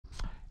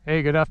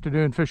Hey, good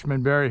afternoon,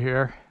 Fisherman Barry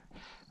here.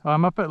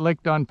 I'm up at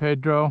Lake Don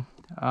Pedro.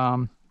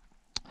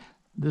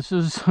 This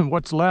is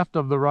what's left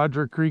of the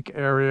Rodgers Creek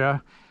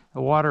area.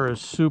 The water is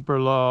super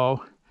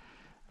low.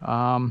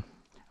 I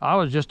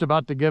was just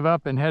about to give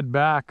up and head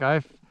back.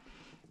 I've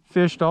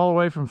fished all the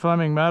way from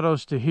Fleming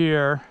Meadows to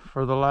here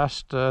for the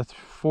last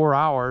 4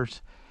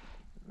 hours.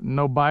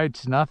 No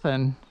bites,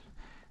 nothing.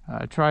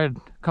 I tried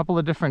a couple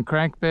of different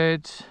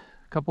crankbaits,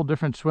 a couple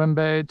different swim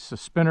baits, a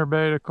spinner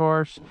bait, of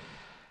course.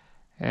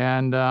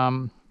 And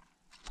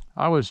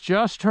I was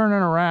just turning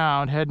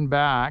around, heading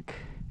back,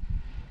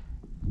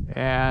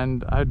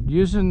 and I'm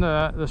using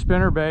the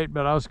spinner bait,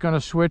 but I was going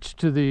to switch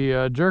to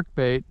the jerk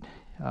bait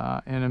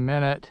in a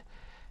minute,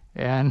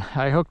 and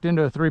I hooked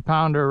into a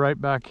 3-pounder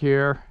right back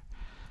here.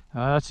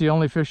 That's the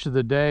only fish of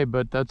the day,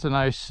 but that's a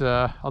nice,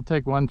 I'll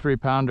take one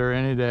 3-pounder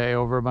any day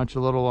over a bunch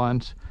of little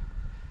ones.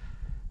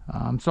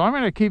 So I'm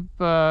going to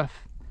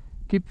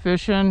keep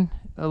fishing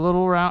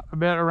a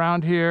bit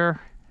around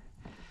here.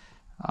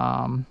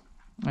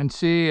 And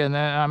see, and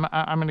then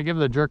I'm going to give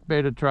the jerk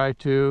bait a try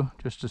too,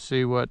 just to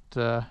see what's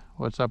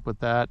up with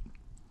that.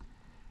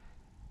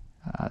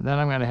 Then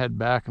I'm going to head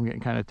back. I'm getting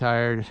kind of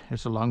tired.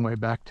 It's a long way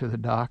back to the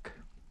dock.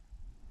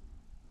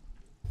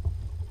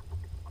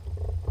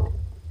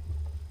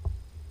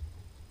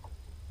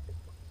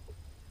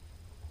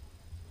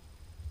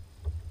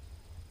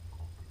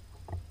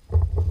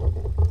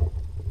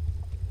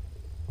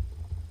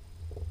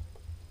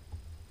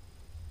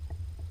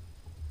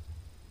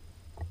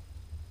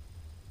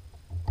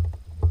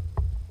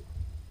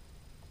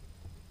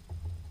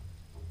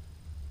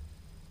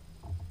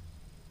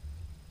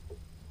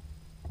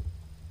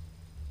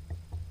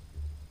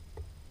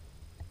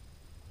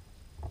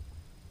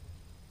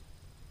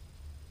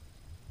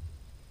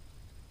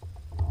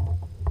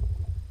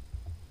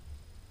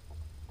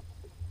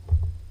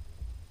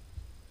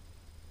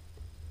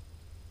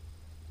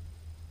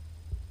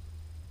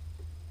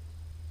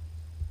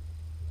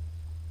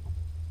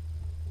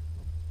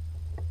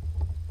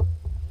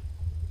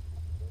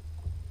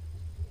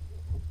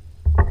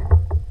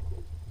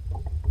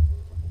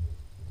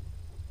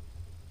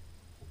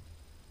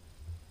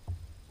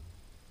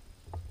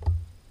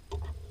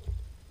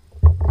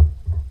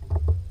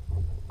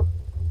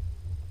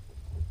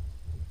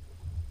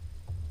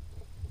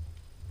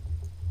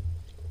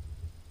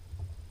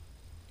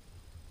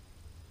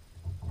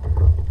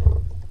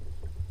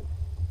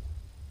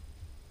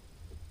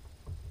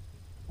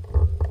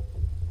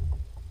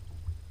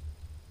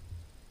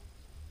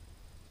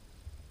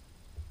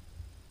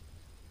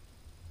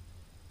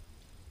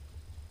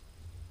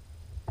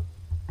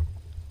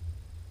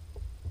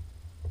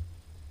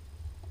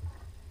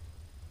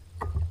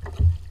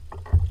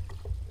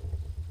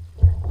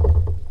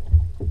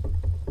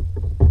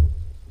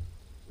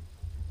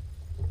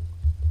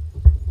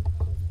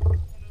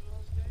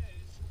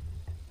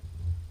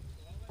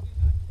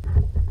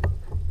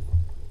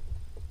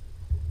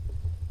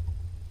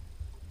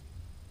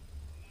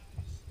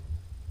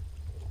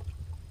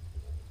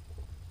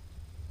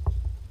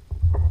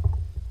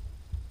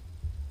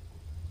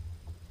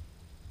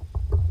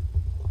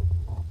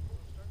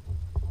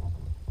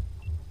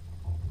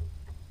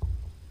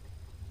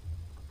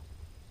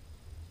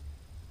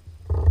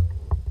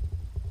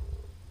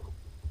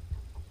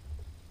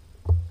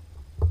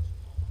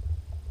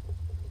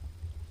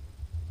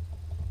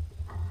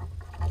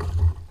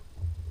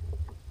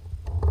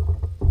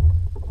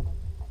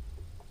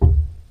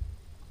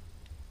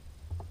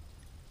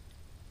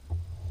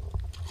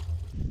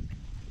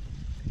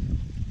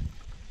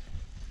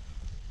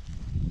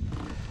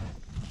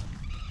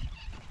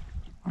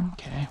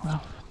 Okay,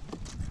 well,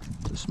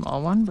 it's a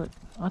small one, but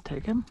I'll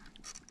take him.